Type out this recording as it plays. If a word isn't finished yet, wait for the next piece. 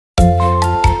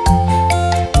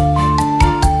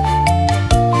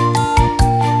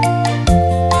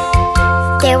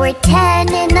There were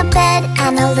 10 in the bed,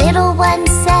 and a little one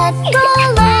said,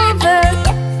 "Roll over,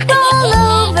 roll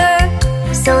over."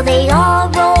 So they all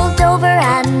rolled over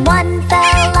and one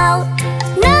fell out.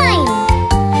 9!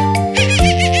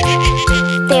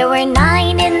 There were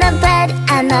 9 in the bed,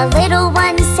 and the little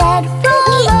one said,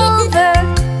 "Roll over,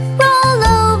 roll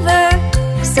over."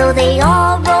 So they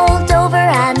all rolled over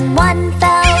and one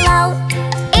fell out.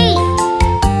 8!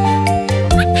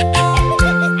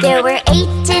 There were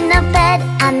 8 in the bed,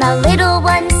 and the little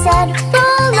one said,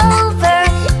 "Roll over,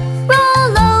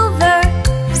 roll over."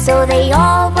 So they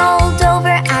all rolled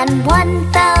over and one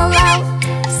fell out.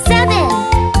 7!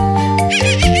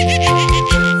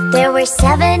 There were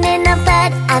 7 in the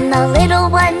bed, and the little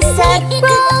one said,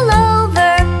 "Roll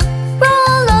over,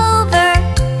 roll over."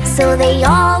 So they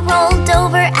all rolled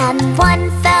over and one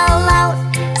fell out.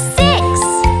 6!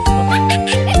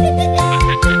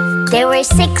 There were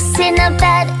 6 in a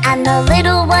bed, and the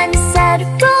little one said,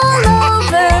 "Roll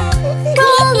over,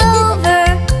 roll over."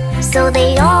 So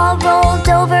they all rolled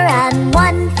over and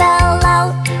one fell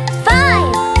out.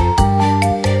 5!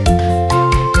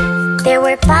 There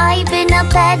were 5 in a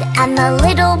bed, and the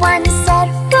little one said,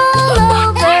 "Roll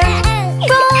over,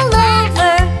 roll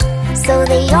over." So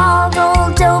they all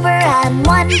rolled over and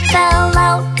one fell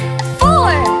out.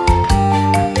 4!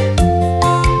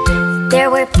 There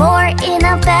were 4 in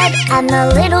a bed, and the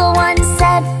little one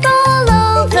said, "Roll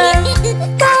over,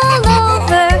 roll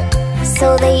over." So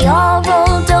they all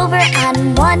rolled over and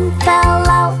one fell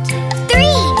out.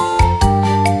 3!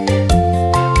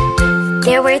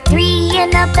 There were 3 in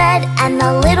a bed, and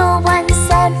the little one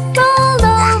said, "Roll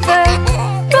over,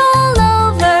 roll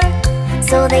over."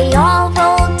 So they all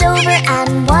rolled over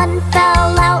and one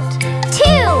fell out.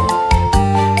 2!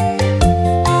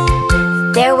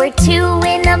 There were 2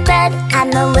 in a bed, and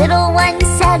the little one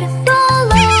said, "Roll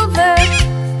over,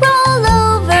 roll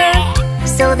over."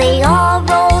 So they all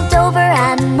rolled over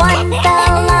and one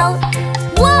fell out.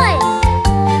 1!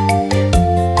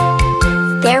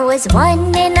 There was 1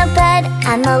 in a bed,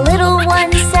 and the little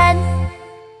one said,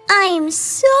 "I'm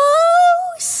so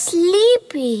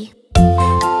sleepy."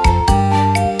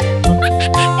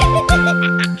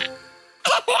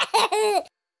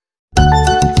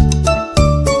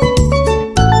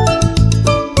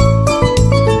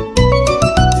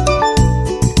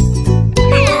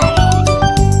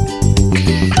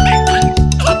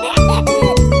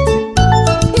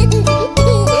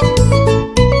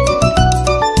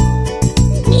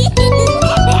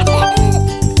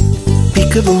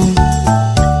 Peek-a-boom,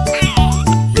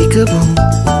 peek-a-boom.